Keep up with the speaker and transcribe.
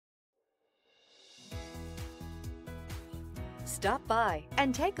Stop by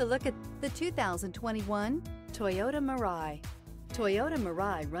and take a look at the 2021 Toyota Mirai. Toyota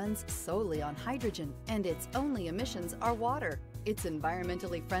Mirai runs solely on hydrogen and its only emissions are water. It's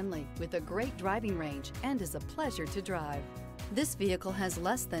environmentally friendly with a great driving range and is a pleasure to drive. This vehicle has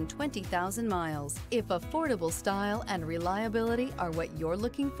less than 20,000 miles. If affordable style and reliability are what you're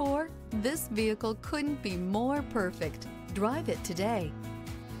looking for, this vehicle couldn't be more perfect. Drive it today.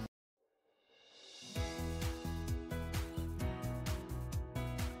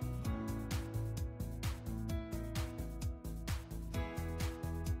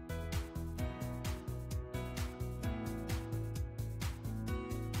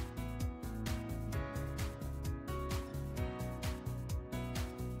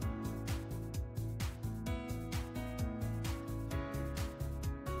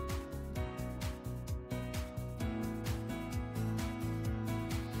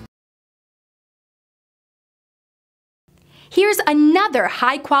 Here's another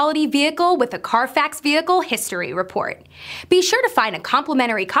high-quality vehicle with a Carfax Vehicle History Report. Be sure to find a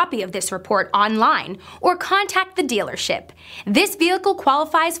complimentary copy of this report online or contact the dealership. This vehicle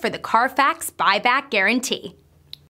qualifies for the Carfax Buyback Guarantee.